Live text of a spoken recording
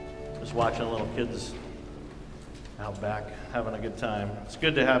Just watching little kids out back having a good time. It's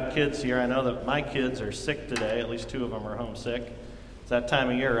good to have kids here. I know that my kids are sick today. At least 2 of them are homesick. It's that time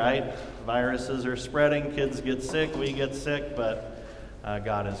of year, right? Viruses are spreading. Kids get sick. We get sick. But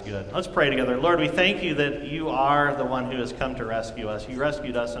God is good. Let's pray together. Lord, we thank you that you are the one who has come to rescue us. You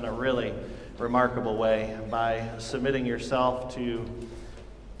rescued us in a really remarkable way by submitting yourself to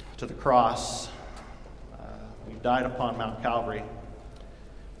the cross. You died upon Mount Calvary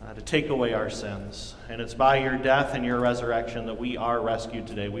to take away our sins. And it's by your death and your resurrection that we are rescued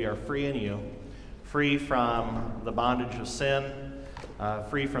today. We are free in you, free from the bondage of sin,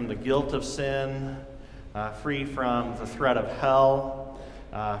 free from the guilt of sin, free from the threat of hell,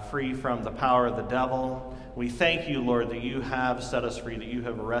 free from the power of the devil. We thank you, Lord, that you have set us free, that you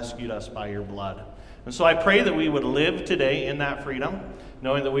have rescued us by your blood. And so I pray that we would live today in that freedom,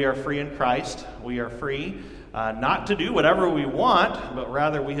 knowing that we are free in Christ. We are free not to do whatever we want, but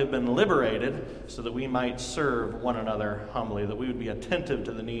rather we have been liberated so that we might serve one another humbly, that we would be attentive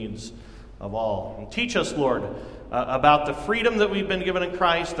to the needs of all. And teach us, Lord, about the freedom that we've been given in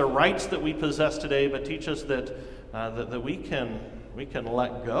Christ, the rights that we possess today, but teach us that we can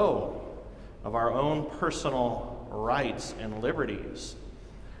let go of our own personal rights and liberties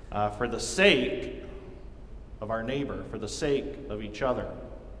for the sake of our neighbor, for the sake of each other.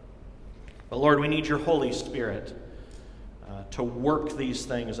 But Lord, we need your Holy Spirit to work these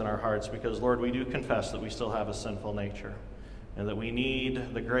things in our hearts because, Lord, we do confess that we still have a sinful nature and that we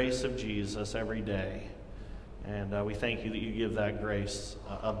need the grace of Jesus every day. And we thank you that you give that grace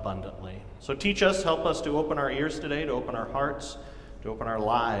abundantly. So teach us, help us to open our ears today, to open our hearts, to open our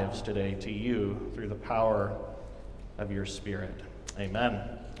lives today to you through the power of your Spirit. Amen.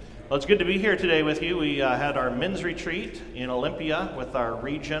 Well, it's good to be here today with you. We had our men's retreat in Olympia with our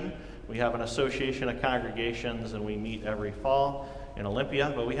region. We have an association of congregations, and we meet every fall in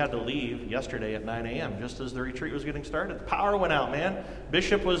Olympia, but we had to leave yesterday at 9 a.m. just as the retreat was getting started. The power went out, man.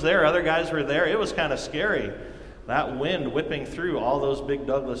 Bishop was there. Other guys were there. It was kind of scary. That wind whipping through all those big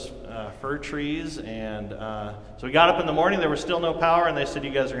Douglas fir trees, and so we got up in the morning. There was still no power, and they said,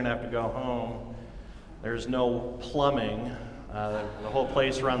 you guys are going to have to go home. There's no plumbing. The whole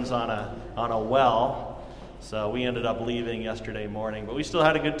place runs on a well. So we ended up leaving yesterday morning, but we still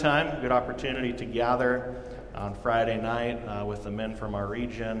had a good time, good opportunity to gather on Friday night with the men from our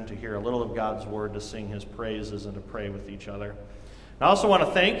region to hear a little of God's word, to sing his praises, and to pray with each other. I also want to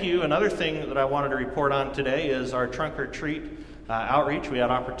thank you. Another thing that I wanted to report on today is our trunk or treat outreach. We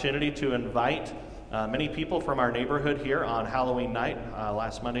had opportunity to invite many people from our neighborhood here on Halloween night,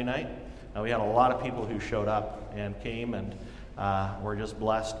 last Monday night. We had a lot of people who showed up and came, and we're just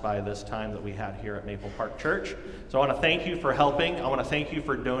blessed by this time that we had here at Maple Park Church. So I want to thank you for helping. I want to thank you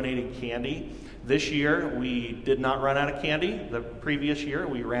for donating candy. This year, we did not run out of candy. The previous year,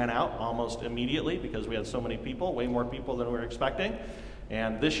 we ran out almost immediately because we had so many people, way more people than we were expecting.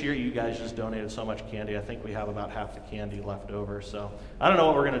 And this year, you guys just donated so much candy. I think we have about half the candy left over. So I don't know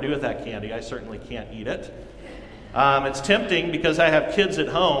what we're going to do with that candy. I certainly can't eat it. It's tempting because I have kids at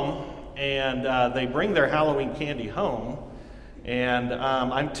home, and they bring their Halloween candy home. And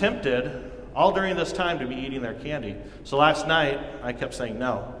I'm tempted all during this time to be eating their candy. So last night, I kept saying,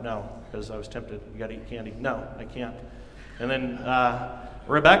 no, because I was tempted. You got to eat candy. No, I can't. And then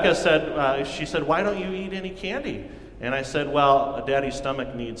Rebecca said, she said, why don't you eat any candy? And I said, well, Daddy's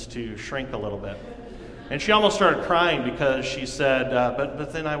stomach needs to shrink a little bit. And she almost started crying because she said,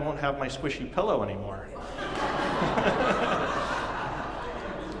 but then I won't have my squishy pillow anymore.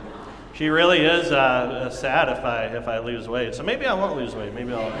 She really is sad if I lose weight. So maybe I won't lose weight.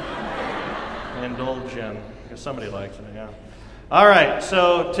 Maybe I'll indulge in, if somebody likes it, yeah. All right,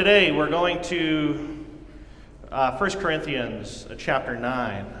 so today we're going to 1 Corinthians chapter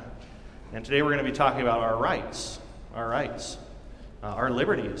 9. And today we're going to be talking about our rights, our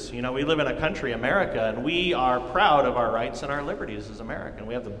liberties. You know, we live in a country, America, and we are proud of our rights and our liberties as American.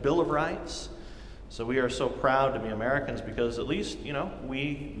 We have the Bill of Rights. So we are so proud to be Americans because at least,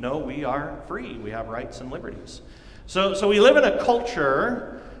 we know we are free. We have rights and liberties. So we live in a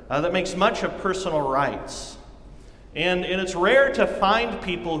culture that makes much of personal rights. And it's rare to find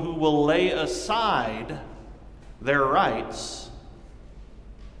people who will lay aside their rights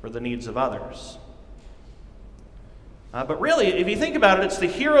for the needs of others. But really, if you think about it, it's the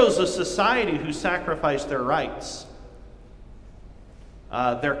heroes of society who sacrifice their rights,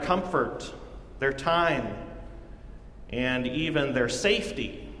 their comfort, their time, and even their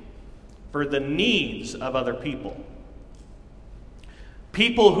safety for the needs of other people.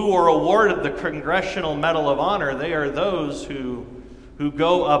 People who are awarded the Congressional Medal of Honor, they are those who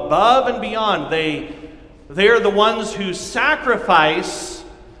go above and beyond. They are the ones who sacrifice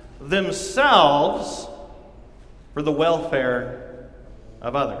themselves for the welfare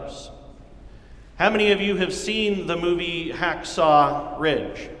of others. How many of you have seen the movie Hacksaw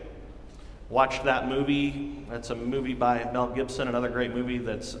Ridge? Watched that movie. That's a movie by Mel Gibson, another great movie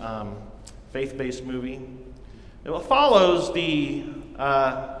that's faith-based movie. It follows the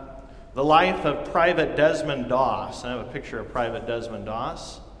life of Private Desmond Doss. I have a picture of Private Desmond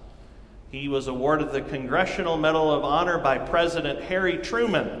Doss. He was awarded the Congressional Medal of Honor by President Harry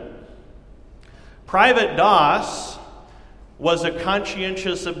Truman. Private Doss was a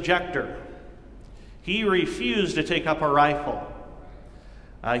conscientious objector. He refused to take up a rifle.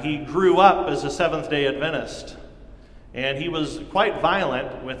 He grew up as a Seventh-day Adventist, and he was quite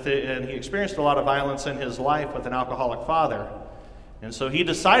violent with it, and he experienced a lot of violence in his life with an alcoholic father. And so he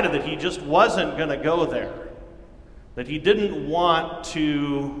decided that he just wasn't going to go there, that he didn't want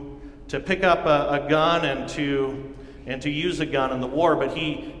to pick up a gun and to use a gun in the war, but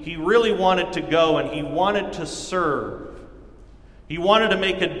he really wanted to go, and he wanted to serve. He wanted to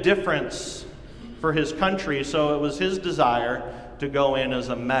make a difference for his country, so it was his desire to go in as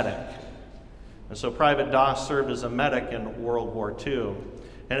a medic. And so Private Doss served as a medic in World War II.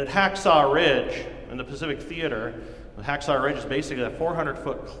 And at Hacksaw Ridge, in the Pacific Theater, Hacksaw Ridge is basically a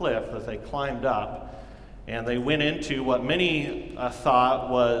 400-foot cliff that they climbed up, and they went into what many thought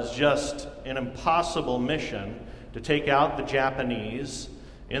was just an impossible mission to take out the Japanese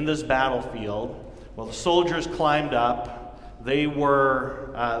in this battlefield. Well, the soldiers climbed up. They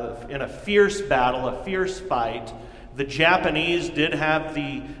were in a fierce battle, a fierce fight. The Japanese did have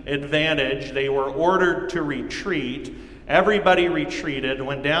the advantage. They were ordered to retreat. Everybody retreated,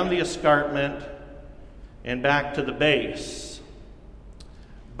 went down the escarpment, and back to the base.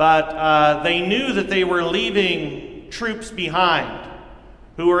 But they knew that they were leaving troops behind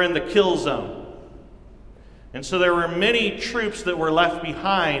who were in the kill zone. And so there were many troops that were left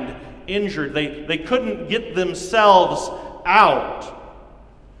behind, injured. They couldn't get themselves out.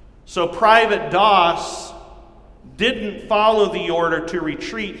 So Private Doss didn't follow the order to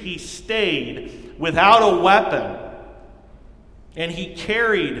retreat. He stayed without a weapon, and he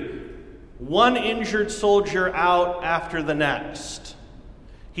carried one injured soldier out after the next.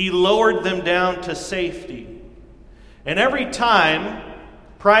 He lowered them down to safety. And every time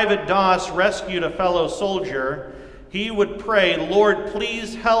Private Doss rescued a fellow soldier, he would pray, "Lord,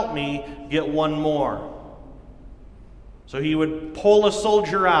 please help me get one more." So he would pull a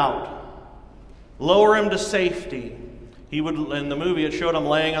soldier out, lower him to safety. He would, in the movie, it showed him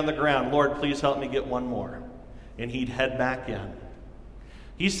laying on the ground. "Lord, please help me get one more." And he'd head back in.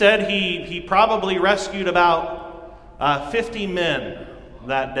 He said he probably rescued about 50 men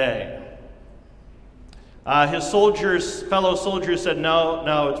that day. His fellow soldiers said,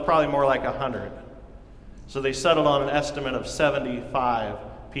 no, it's probably more like 100. So they settled on an estimate of 75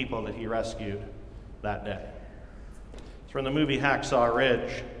 people that he rescued that day. It's from the movie Hacksaw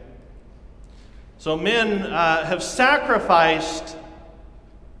Ridge. So men have sacrificed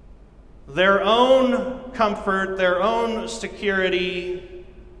their own comfort, their own security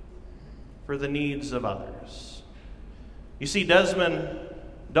for the needs of others. You see, Desmond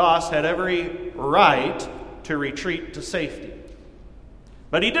Doss had every right to retreat to safety.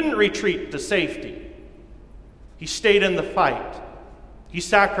 But he didn't retreat to safety. He stayed in the fight. He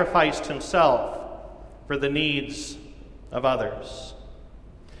sacrificed himself for the needs of others.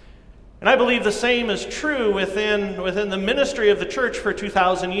 And I believe the same is true within the ministry of the church for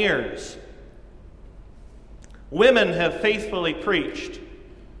 2,000 years. Women have faithfully preached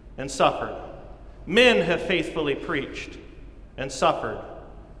and suffered. Men have faithfully preached and suffered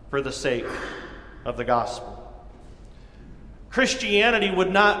for the sake of the gospel. Christianity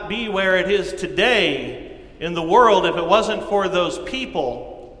would not be where it is today in the world if it wasn't for those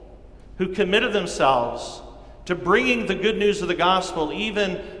people who committed themselves to bringing the good news of the gospel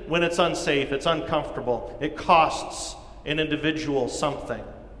even when it's unsafe, it's uncomfortable, it costs an individual something.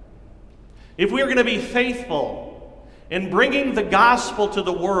 If we're going to be faithful in bringing the gospel to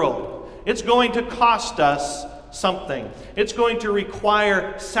the world, it's going to cost us something. It's going to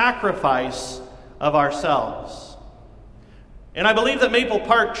require sacrifice of ourselves. And I believe that Maple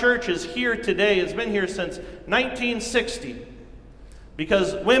Park Church is here today, has been here since 1960,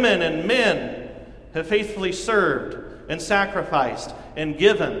 because women and men have faithfully served and sacrificed and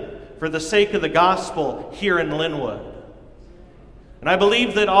given for the sake of the gospel here in Linwood. And I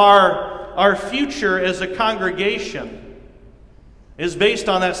believe that our future as a congregation is based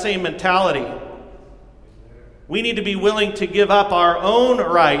on that same mentality. We need to be willing to give up our own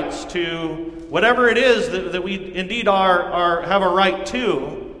rights to whatever it is that we indeed have a right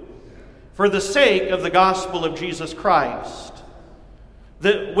to for the sake of the gospel of Jesus Christ.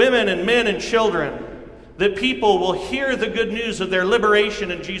 that women and men and children, that people will hear the good news of their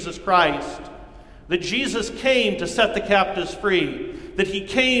liberation in Jesus Christ, that Jesus came to set the captives free, that he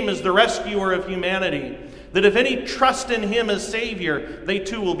came as the rescuer of humanity, that if any trust in him as Savior, they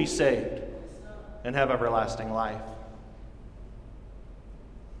too will be saved and have everlasting life.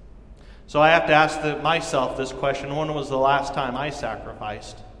 So I have to ask myself this question: when was the last time I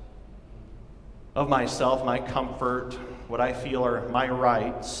sacrificed of myself, my comfort, what I feel are my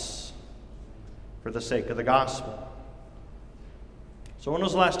rights for the sake of the gospel? So when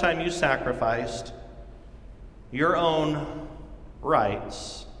was the last time you sacrificed your own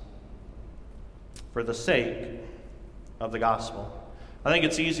rights for the sake of the gospel? I think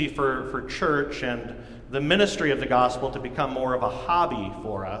it's easy for church and the ministry of the gospel to become more of a hobby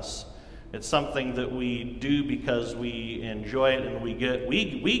for us. It's something that we do because we enjoy it and we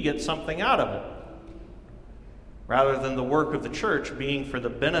get something out of it, rather than the work of the church being for the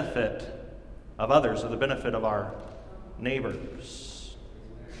benefit of others or the benefit of our neighbors.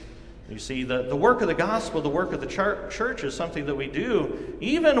 You see, the work of the gospel, the work of the church is something that we do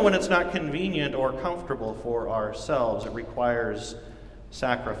even when it's not convenient or comfortable for ourselves. It requires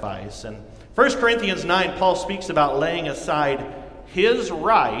sacrifice. In 1 Corinthians 9, Paul speaks about laying aside his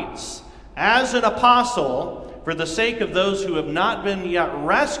rights as an apostle for the sake of those who have not been yet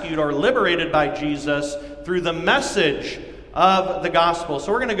rescued or liberated by Jesus through the message of the gospel.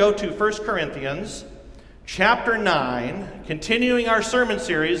 So we're going to go to 1 Corinthians chapter 9, continuing our sermon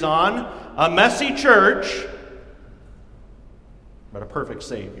series on a messy church, but a perfect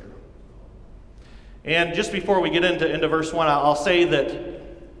Savior. And just before we get into verse 1, I'll say that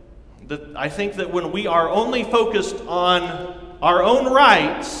I think that when we are only focused on our own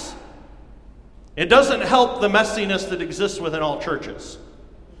rights, it doesn't help the messiness that exists within all churches.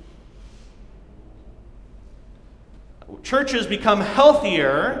 Churches become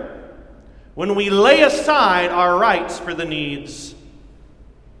healthier when we lay aside our rights for the needs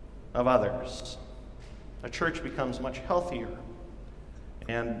of others. A church becomes much healthier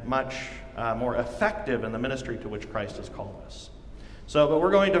and much more effective in the ministry to which Christ has called us. But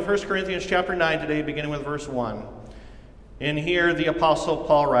we're going to 1 Corinthians chapter 9 today, beginning with verse 1. And here the Apostle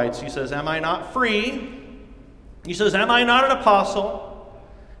Paul writes, he says, "Am I not free?" He says, "Am I not an apostle?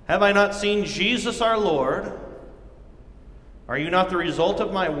 Have I not seen Jesus our Lord? Are you not the result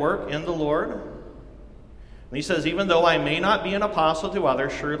of my work in the Lord?" And he says, "Even though I may not be an apostle to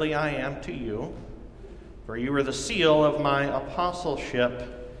others, surely I am to you. For you are the seal of my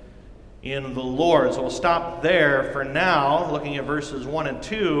apostleship in the Lord." So we'll stop there for now, looking at verses 1 and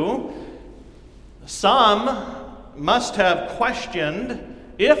 2. Some must have questioned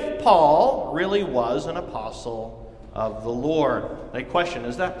if Paul really was an apostle of the Lord. They question,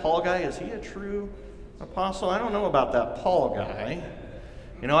 is that Paul guy, is he a true apostle? I don't know about that Paul guy.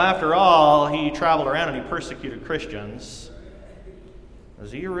 After all, he traveled around and he persecuted Christians.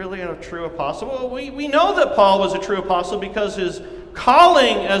 Is he really a true apostle? Well, we know that Paul was a true apostle because his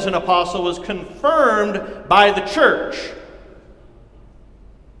calling as an apostle was confirmed by the church.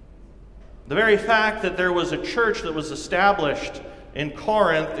 The very fact that there was a church that was established in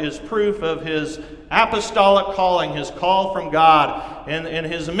Corinth is proof of his apostolic calling, his call from God. And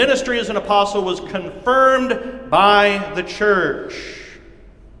his ministry as an apostle was confirmed by the church.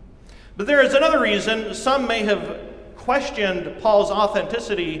 But there is another reason. Some may have questioned Paul's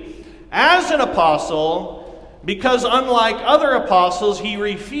authenticity as an apostle because, unlike other apostles, he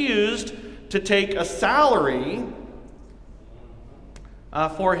refused to take a salary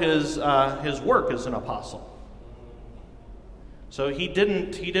for his work as an apostle. So he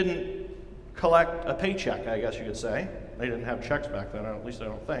didn't collect a paycheck, I guess you could say. They didn't have checks back then, at least I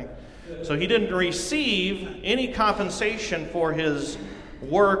don't think. So he didn't receive any compensation for his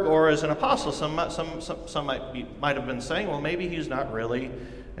work or as an apostle. Some might have been saying, well, maybe he's not really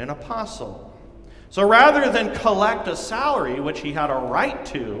an apostle. So rather than collect a salary, which he had a right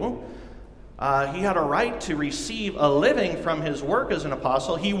to, he had a right to receive a living from his work as an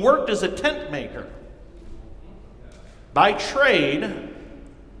apostle. He worked as a tent maker. By trade,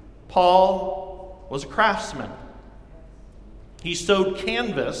 Paul was a craftsman. He sewed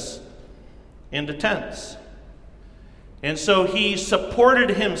canvas into tents. And so he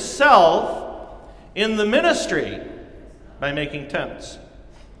supported himself in the ministry by making tents.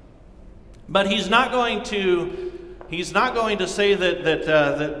 But he's not going to say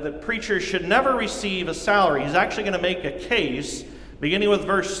that preachers should never receive a salary. He's actually going to make a case, beginning with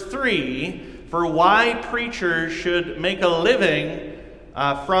verse 3, for why preachers should make a living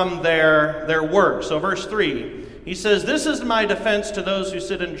from their work. So verse 3, he says, "This is my defense to those who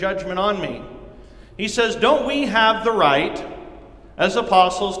sit in judgment on me." He says, "Don't we have the right as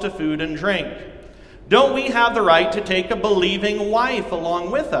apostles to food and drink? Don't we have the right to take a believing wife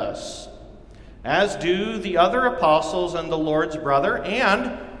along with us, as do the other apostles and the Lord's brother,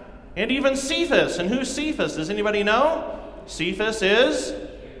 and even Cephas? And who's Cephas? Does anybody know? Cephas is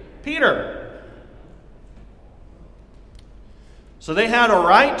Peter. So they had a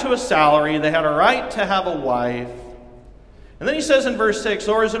right to a salary. They had a right to have a wife. And then he says in verse 6,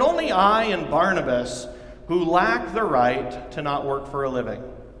 or is it only I and Barnabas who lack the right to not work for a living?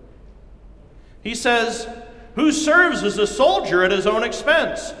 He says, who serves as a soldier at his own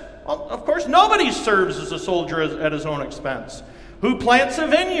expense? Well, of course, nobody serves as a soldier at his own expense. Who plants a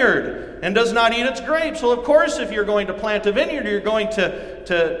vineyard and does not eat its grapes? Well, of course, if you're going to plant a vineyard, you're going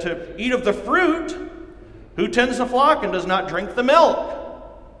to eat of the fruit. Who tends the flock and does not drink the milk?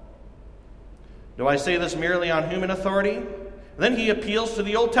 Do I say this merely on human authority? Then he appeals to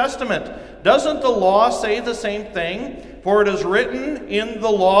the Old Testament. Doesn't the law say the same thing? For it is written in the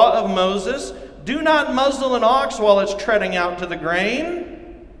law of Moses, do not muzzle an ox while it's treading out to the grain.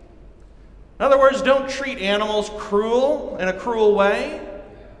 In other words, don't treat animals in a cruel way.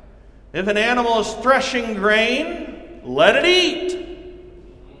 If an animal is threshing grain, let it eat.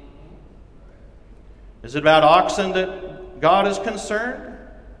 Is it about oxen that God is concerned?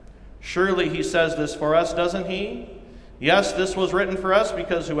 Surely he says this for us, doesn't he? Yes, this was written for us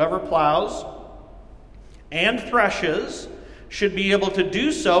because whoever plows and threshes should be able to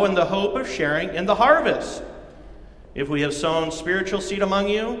do so in the hope of sharing in the harvest. If we have sown spiritual seed among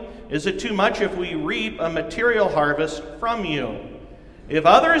you, is it too much if we reap a material harvest from you? If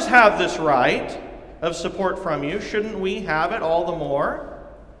others have this right of support from you, shouldn't we have it all the more?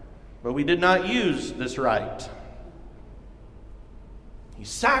 But we did not use this right. He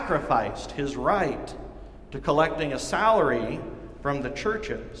sacrificed his right to collecting a salary from the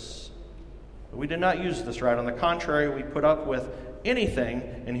churches. But we did not use this right. On the contrary, we put up with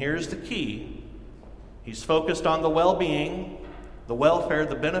anything, and here's the key. He's focused on the well-being, the welfare,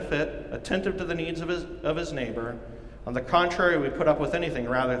 the benefit, attentive to the needs of his neighbor. On the contrary, we put up with anything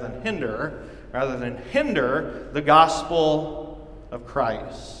rather than hinder the gospel of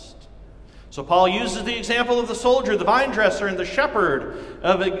Christ. So Paul uses the example of the soldier, the vine dresser, and the shepherd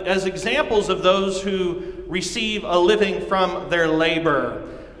as examples of those who receive a living from their labor.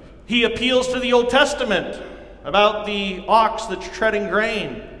 He appeals to the Old Testament about the ox that's treading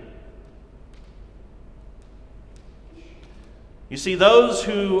grain. You see, those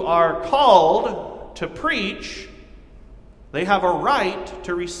who are called to preach, they have a right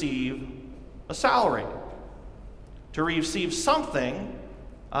to receive a salary, to receive something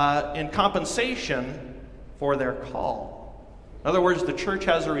in compensation for their call. In other words, the church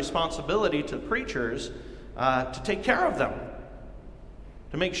has a responsibility to preachers to take care of them,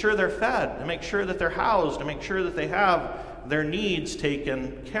 to make sure they're fed, to make sure that they're housed, to make sure that they have their needs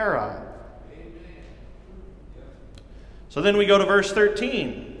taken care of. So then we go to verse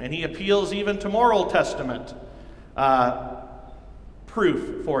 13, and he appeals even to more Old Testament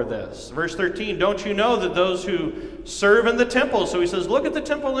proof for this. Verse 13, don't you know that those who serve in the temple, so he says, look at the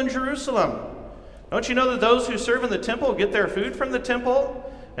temple in Jerusalem. Don't you know that those who serve in the temple get their food from the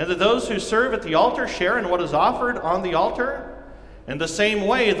temple, and that those who serve at the altar share in what is offered on the altar? In the same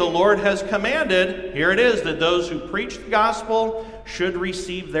way, the Lord has commanded, here it is, that those who preach the gospel should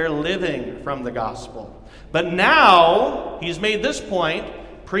receive their living from the gospel. But now, he's made this point,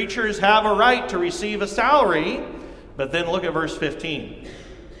 preachers have a right to receive a salary. But then look at verse 15.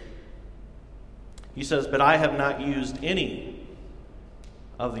 He says, but I have not used any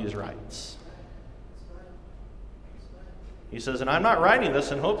of these rights. He says, and I'm not writing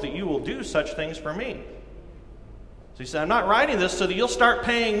this in hope that you will do such things for me. So he said, I'm not writing this so that you'll start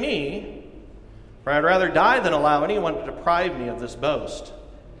paying me, for I'd rather die than allow anyone to deprive me of this boast.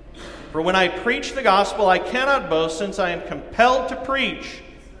 For when I preach the gospel, I cannot boast, since I am compelled to preach.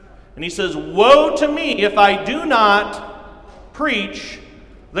 And he says, woe to me if I do not preach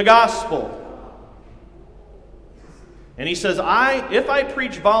the gospel. And he says, if I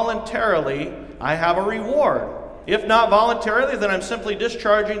preach voluntarily, I have a reward. If not voluntarily, then I'm simply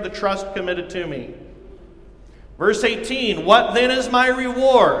discharging the trust committed to me. Verse 18, what then is my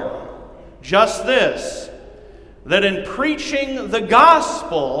reward? Just this, that in preaching the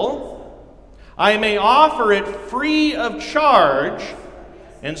gospel, I may offer it free of charge,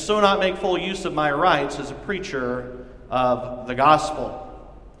 and so not make full use of my rights as a preacher of the gospel.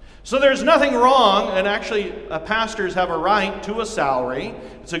 So there's nothing wrong, and actually pastors have a right to a salary.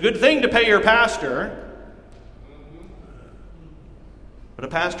 It's a good thing to pay your pastor, but a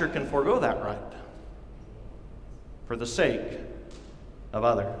pastor can forego that right for the sake of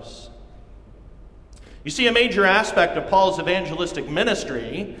others. You see, a major aspect of Paul's evangelistic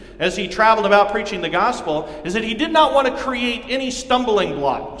ministry, as he traveled about preaching the gospel, is that he did not want to create any stumbling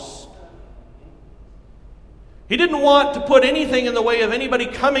blocks. He didn't want to put anything in the way of anybody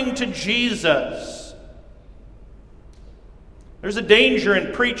coming to Jesus. There's a danger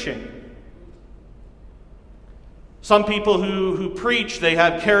in preaching. Some people who preach, they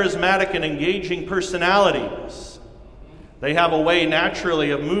have charismatic and engaging personalities. They have a way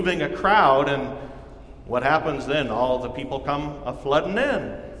naturally of moving a crowd, and what happens then? All the people come a-flooding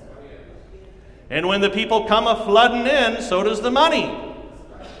in. And when the people come a-flooding in, so does the money.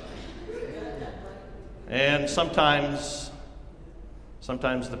 And sometimes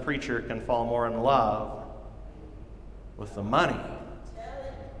the preacher can fall more in love with the money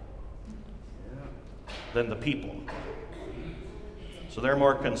than the people. So they're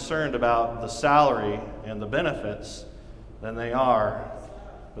more concerned about the salary and the benefits than they are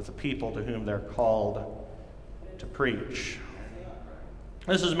with the people to whom they're called to preach.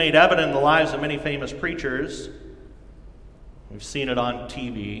 This is made evident in the lives of many famous preachers. We've seen it on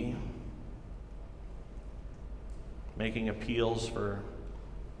TV, making appeals for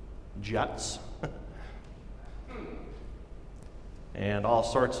jets and all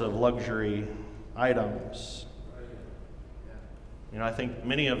sorts of luxury items. I think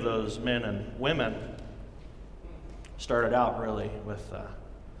many of those men and women started out really with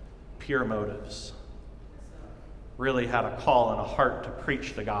pure motives, really had a call and a heart to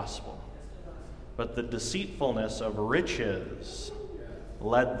preach the gospel. But the deceitfulness of riches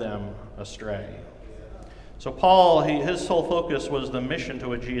led them astray. So Paul, his sole focus was the mission to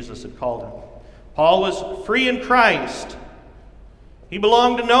which Jesus had called him. Paul was free in Christ. He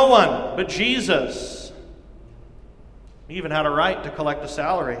belonged to no one but Jesus. He even had a right to collect a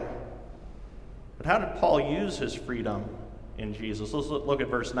salary. But how did Paul use his freedom in Jesus? Let's look at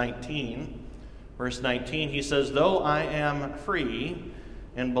verse 19. Verse 19, he says, "Though I am free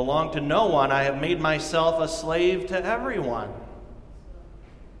and belong to no one, I have made myself a slave to everyone."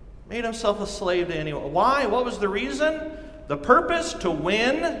 Made himself a slave to anyone. Why? What was the reason? The purpose to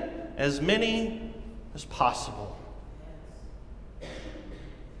win as many as possible.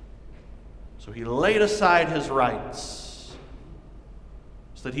 So he laid aside his rights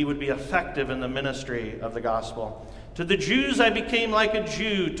so that he would be effective in the ministry of the gospel. To the Jews I became like a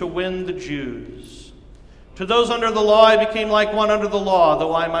Jew to win the Jews. To those under the law I became like one under the law,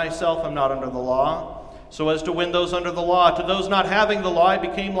 though I myself am not under the law, so as to win those under the law. To those not having the law I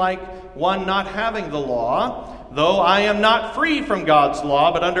became like one not having the law, though I am not free from God's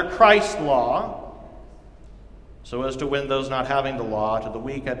law, but under Christ's law, so as to win those not having the law. To the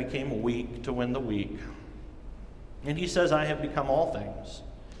weak I became weak to win the weak. And he says, I have become all things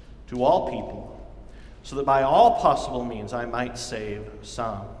to all people, so that by all possible means I might save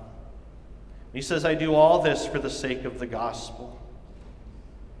some. He says, I do all this for the sake of the gospel,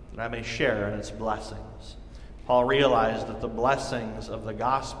 that I may share in its blessings. Paul realized that the blessings of the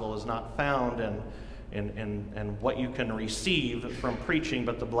gospel is not found in what you can receive from preaching,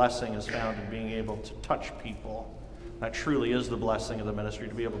 but the blessing is found in being able to touch people. That truly is the blessing of the ministry,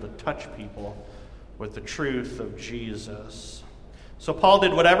 to be able to touch people with the truth of Jesus. So Paul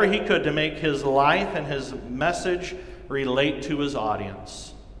did whatever he could to make his life and his message relate to his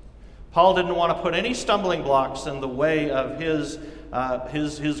audience. Paul didn't want to put any stumbling blocks in the way of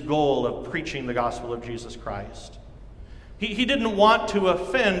his goal of preaching the gospel of Jesus Christ. He didn't want to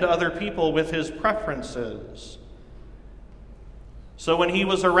offend other people with his preferences. So when he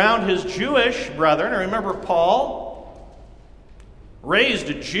was around his Jewish brethren, remember Paul, raised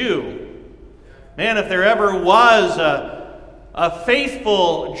a Jew. Man, if there ever was a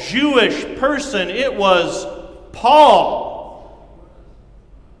faithful Jewish person, it was Paul.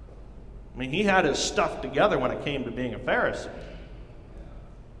 I mean, he had his stuff together when it came to being a Pharisee.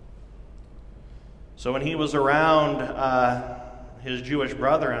 So when he was around his Jewish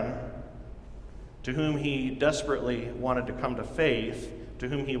brethren, to whom he desperately wanted to come to faith, to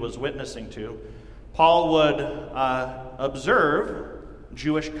whom he was witnessing to, Paul would observe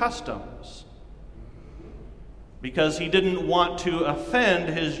Jewish customs, because he didn't want to offend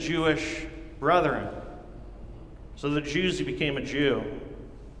his Jewish brethren. So the Jews, he became a Jew.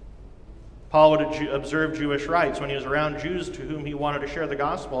 Paul would observe Jewish rites. When he was around Jews to whom he wanted to share the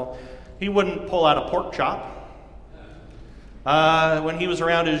gospel, he wouldn't pull out a pork chop. When he was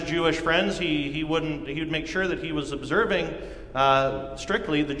around his Jewish friends, he would make sure that he was observing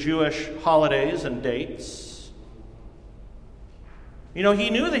strictly the Jewish holidays and dates. You know,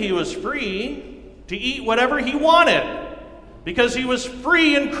 he knew that he was free to eat whatever he wanted, because he was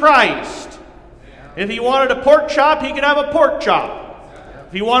free in Christ. If he wanted a pork chop, he could have a pork chop.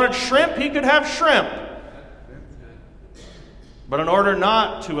 If he wanted shrimp, he could have shrimp. But in order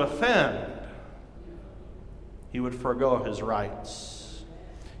not to offend, he would forego his rights.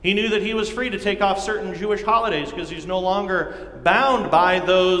 He knew that he was free to take off certain Jewish holidays because he's no longer bound by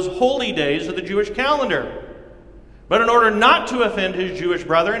those holy days of the Jewish calendar. But in order not to offend his Jewish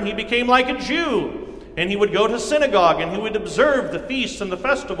brethren, he became like a Jew, and he would go to synagogue, and he would observe the feasts and the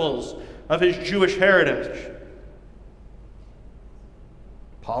festivals of his Jewish heritage.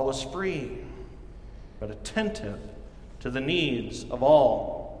 Paul was free, but attentive to the needs of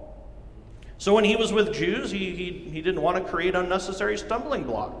all. So when he was with Jews, he didn't want to create unnecessary stumbling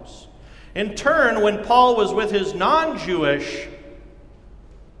blocks. In turn, when Paul was with his non-Jewish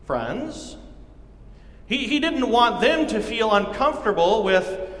friends, he didn't want them to feel uncomfortable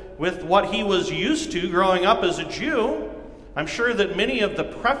with what he was used to growing up as a Jew. I'm sure that many of the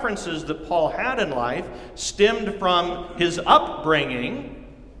preferences that Paul had in life stemmed from his upbringing.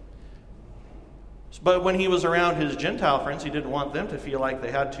 But when he was around his Gentile friends, he didn't want them to feel like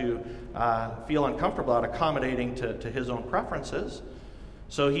they had to feel uncomfortable at accommodating to his own preferences.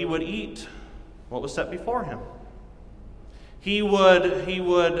 So he would eat what was set before him. He would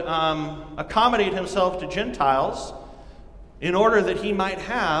accommodate himself to Gentiles in order that he might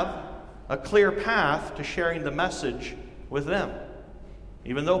have a clear path to sharing the message with them,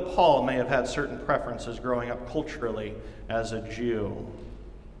 even though Paul may have had certain preferences growing up culturally as a Jew.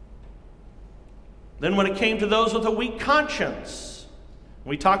 Then when it came to those with a weak conscience,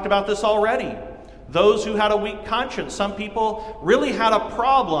 we talked about this already. Those who had a weak conscience, some people really had a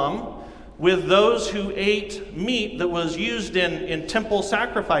problem with those who ate meat that was used in temple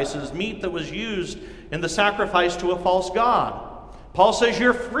sacrifices, meat that was used in the sacrifice to a false god. Paul says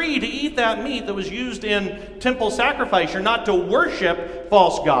you're free to eat that meat that was used in temple sacrifice. You're not to worship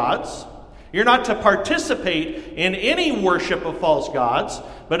false gods. You're not to participate in any worship of false gods.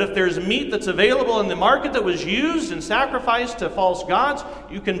 But if there's meat that's available in the market that was used and sacrificed to false gods,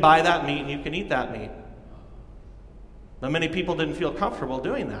 you can buy that meat and you can eat that meat. But many people didn't feel comfortable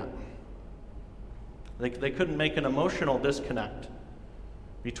doing that. They couldn't make an emotional disconnect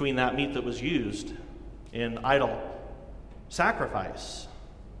between that meat that was used in idol sacrifice.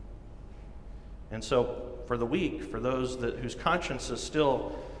 And so for the weak, for those whose consciences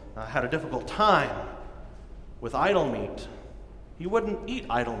still had a difficult time with idol meat, he wouldn't eat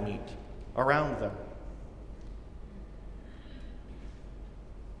idol meat around them.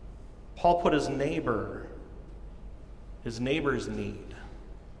 Paul put his neighbor's need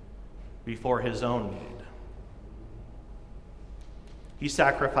before his own need. He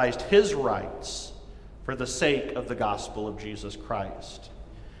sacrificed his rights for the sake of the gospel of Jesus Christ.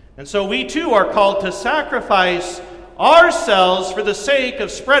 And so we too are called to sacrifice ourselves for the sake of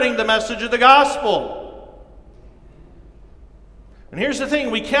spreading the message of the gospel. And here's the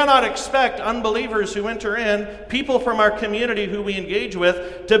thing, we cannot expect unbelievers who enter in, people from our community who we engage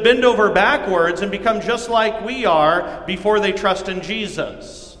with, to bend over backwards and become just like we are before they trust in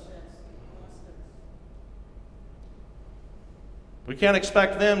Jesus. We can't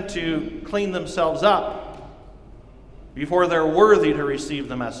expect them to clean themselves up before they're worthy to receive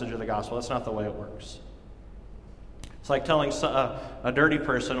the message of the gospel. That's not the way it works. It's like telling a dirty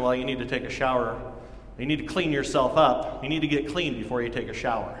person, well, you need to take a shower. You need to clean yourself up. You need to get clean before you take a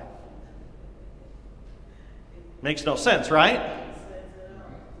shower. Makes no sense, right?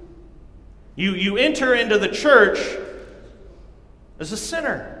 You enter into the church as a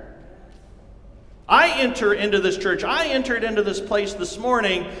sinner. I enter into this church. I entered into this place this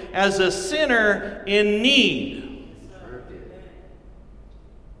morning as a sinner in need.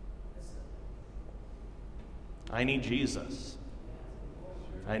 I need Jesus.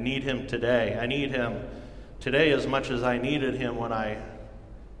 I need him today. I need him today as much as I needed him when I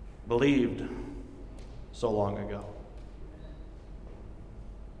believed so long ago.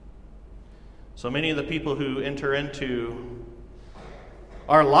 So many of the people who enter into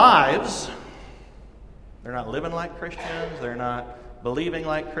our lives, they're not living like Christians. They're not believing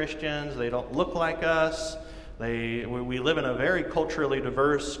like Christians. They don't look like us. We live in a very culturally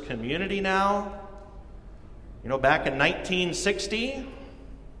diverse community now. You know, back in 1960,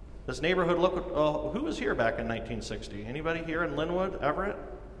 this neighborhood who was here back in 1960? Anybody here in Linwood, Everett?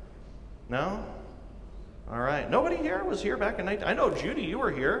 No? All right. Nobody here was here back in 19... I know, Judy, you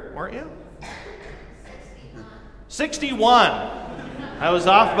were here, weren't you? 61. I was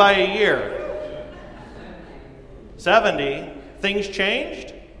off by a year. 70. Things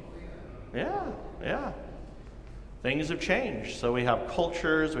changed? Yeah. Things have changed. So we have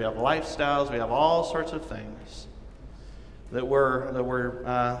cultures, we have lifestyles, we have all sorts of things that we're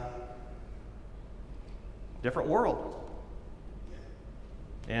different world.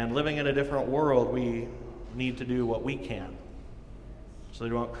 And living in a different world, we need to do what we can so they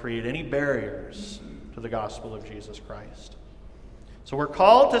don't create any barriers to the gospel of Jesus Christ. So we're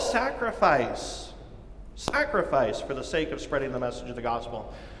called to sacrifice for the sake of spreading the message of the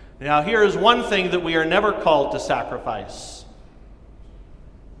gospel. Now, here is one thing that we are never called to sacrifice.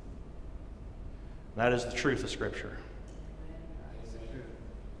 And that is the truth of Scripture.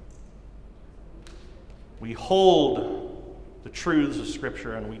 We hold the truths of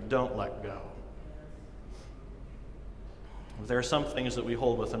Scripture and we don't let go. There are some things that we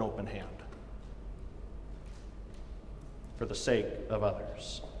hold with an open hand for the sake of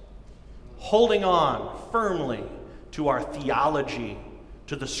others. Holding on firmly to our theology,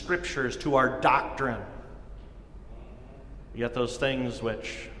 to the Scriptures, to our doctrine. Yet those things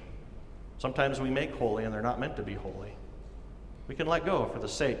which sometimes we make holy and they're not meant to be holy, we can let go for the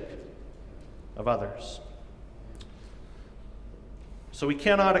sake of others. So we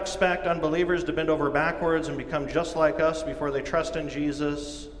cannot expect unbelievers to bend over backwards and become just like us before they trust in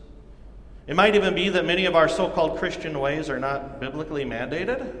Jesus. It might even be that many of our so-called Christian ways are not biblically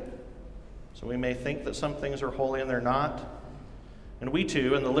mandated. So we may think that some things are holy and they're not. And we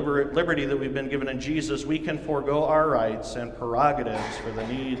too, in the liberty that we've been given in Jesus, we can forego our rights and prerogatives for the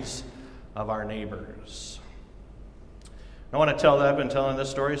needs of our neighbors. I want to tell that I've been telling this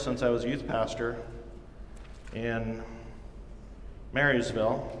story since I was youth pastor in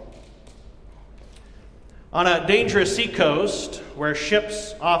Marysville. On a dangerous seacoast where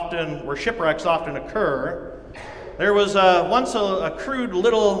shipwrecks often occur, there was once a crude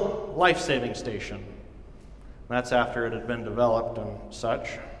little life-saving station. That's after it had been developed and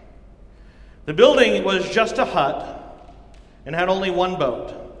such. The building was just a hut and had only one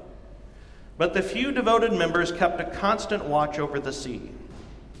boat. But the few devoted members kept a constant watch over the sea.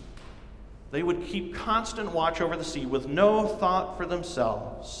 They would keep constant watch over the sea with no thought for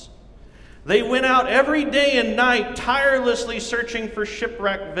themselves. They went out every day and night tirelessly searching for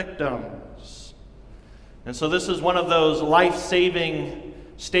shipwreck victims. And so this is one of those life-saving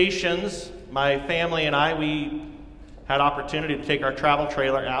stations. My family and I, we had opportunity to take our travel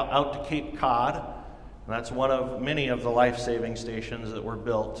trailer out to Cape Cod. And that's one of many of the life-saving stations that were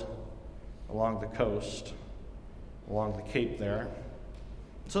built along the coast, along the Cape there.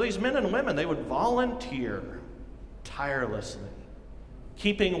 So these men and women, they would volunteer tirelessly,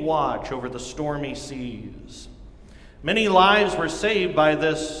 keeping watch over the stormy seas. Many lives were saved by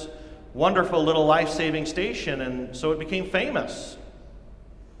this wonderful little life-saving station, and so it became famous.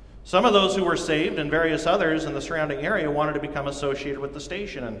 Some of those who were saved and various others in the surrounding area wanted to become associated with the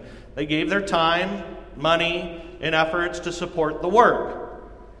station, and they gave their time, money, and efforts to support the work.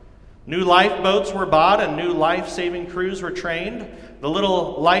 New lifeboats were bought and new life-saving crews were trained. The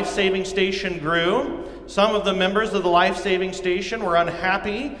little life-saving station grew. Some of the members of the life-saving station were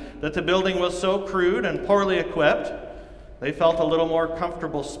unhappy that the building was so crude and poorly equipped. They felt a little more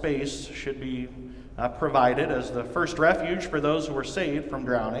comfortable space should be provided as the first refuge for those who were saved from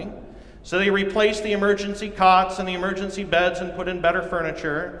drowning. So they replaced the emergency cots and the emergency beds and put in better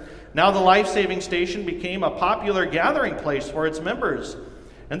furniture. Now the life-saving station became a popular gathering place for its members.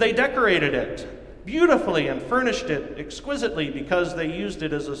 And they decorated it beautifully and furnished it exquisitely because they used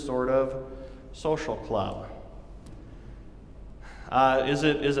it as a sort of social club. Is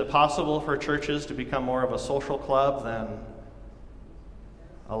it possible for churches to become more of a social club than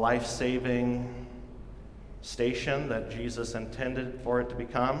a life-saving station that Jesus intended for it to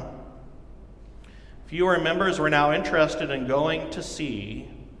become? Fewer members were now interested in going to sea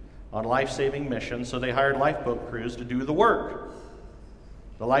on life-saving missions, so they hired lifeboat crews to do the work.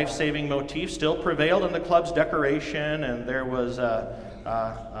 The life-saving motif still prevailed in the club's decoration, and there was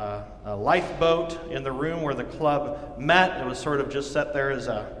a lifeboat in the room where the club met. It was sort of just set there as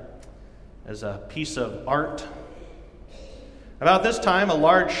a piece of art. About this time, a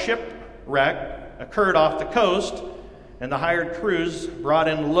large shipwreck occurred off the coast, and the hired crews brought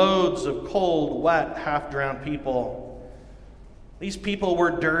in loads of cold, wet, half-drowned people. These people were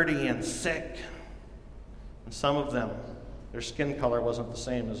dirty and sick, and some of them, their skin color wasn't the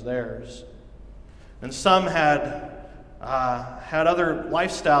same as theirs. And some had other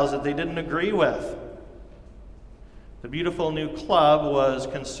lifestyles that they didn't agree with. The beautiful new club was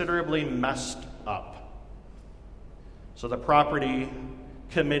considerably messed up. So the property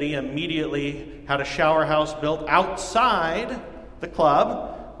committee immediately had a shower house built outside the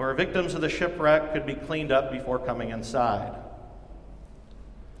club where victims of the shipwreck could be cleaned up before coming inside.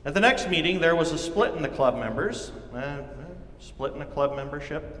 At the next meeting, there was a split in the club members. Split in a club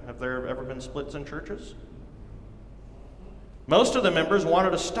membership? Have there ever been splits in churches? Most of the members wanted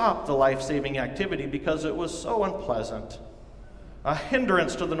to stop the life-saving activity because it was so unpleasant, a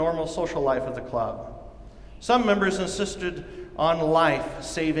hindrance to the normal social life of the club. Some members insisted on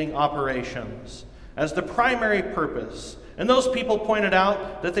life-saving operations as the primary purpose. And those people pointed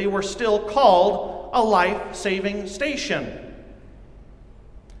out that they were still called a life-saving station.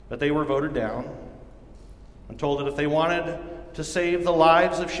 But they were voted down and told that if they wanted to save the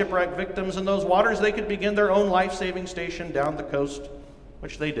lives of shipwreck victims in those waters, they could begin their own life-saving station down the coast,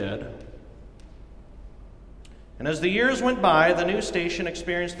 which they did. And as the years went by, the new station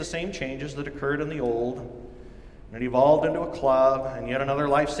experienced the same changes that occurred in the old. And it evolved into a club, and yet another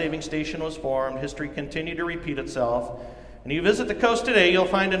life-saving station was formed. History continued to repeat itself. And you visit the coast today, you'll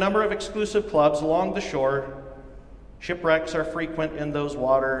find a number of exclusive clubs along the shore. Shipwrecks are frequent in those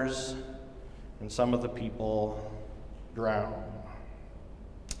waters, and some of the people drown.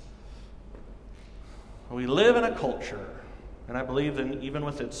 We live in a culture, and I believe that even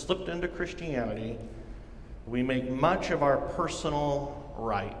with it slipped into Christianity, we make much of our personal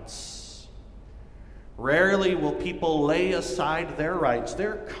rights. Rarely will people lay aside their rights,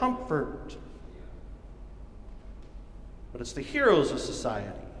 their comfort. But it's the heroes of society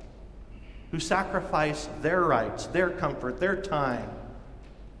who sacrifice their rights, their comfort, their time,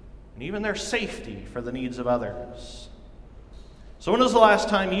 and even their safety for the needs of others. So when was the last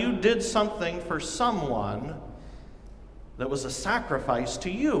time you did something for someone that was a sacrifice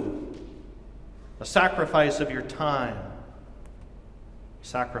to you? A sacrifice of your time, a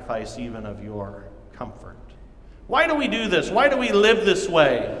sacrifice even of your comfort. Why do we do this? Why do we live this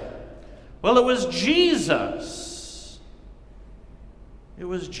way? Well, it was Jesus. It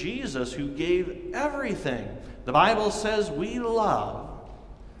was Jesus who gave everything. The Bible says we love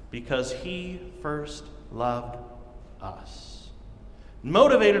because he first loved us.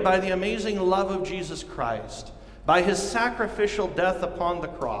 Motivated by the amazing love of Jesus Christ, by his sacrificial death upon the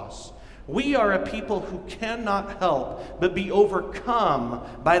cross, we are a people who cannot help but be overcome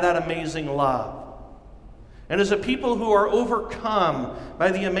by that amazing love. And as a people who are overcome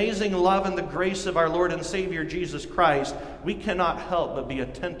by the amazing love and the grace of our Lord and Savior Jesus Christ, we cannot help but be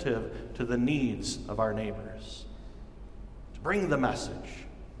attentive to the needs of our neighbors. To bring the message,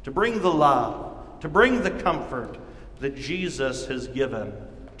 to bring the love, to bring the comfort that Jesus has given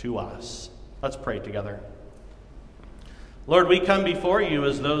to us. Let's pray together. Lord, we come before you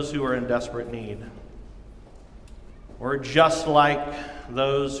as those who are in desperate need. We're just like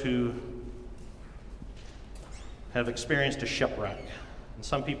those who have experienced a shipwreck. And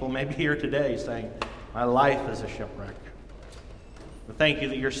some people may be here today saying, my life is a shipwreck. But thank you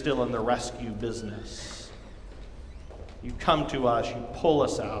that you're still in the rescue business. You come to us, you pull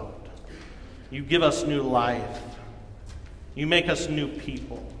us out. You give us new life. You make us new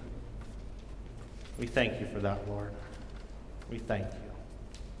people. We thank you for that, Lord. We thank you.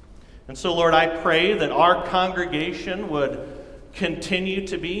 And so, Lord, I pray that our congregation would continue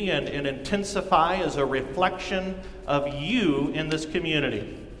to be and intensify as a reflection of you in this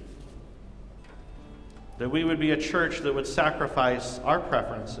community. That we would be a church that would sacrifice our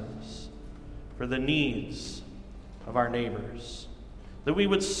preferences for the needs of our neighbors. That we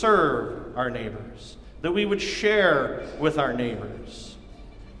would serve our neighbors. That we would share with our neighbors.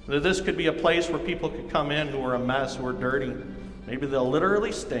 That this could be a place where people could come in who are a mess, who are dirty. Maybe they'll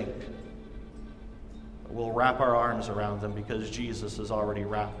literally stink. But we'll wrap our arms around them because Jesus has already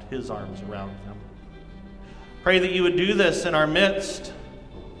wrapped his arms around them. Pray that you would do this in our midst.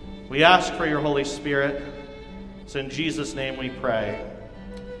 We ask for your Holy Spirit. It's in Jesus' name we pray.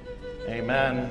 Amen.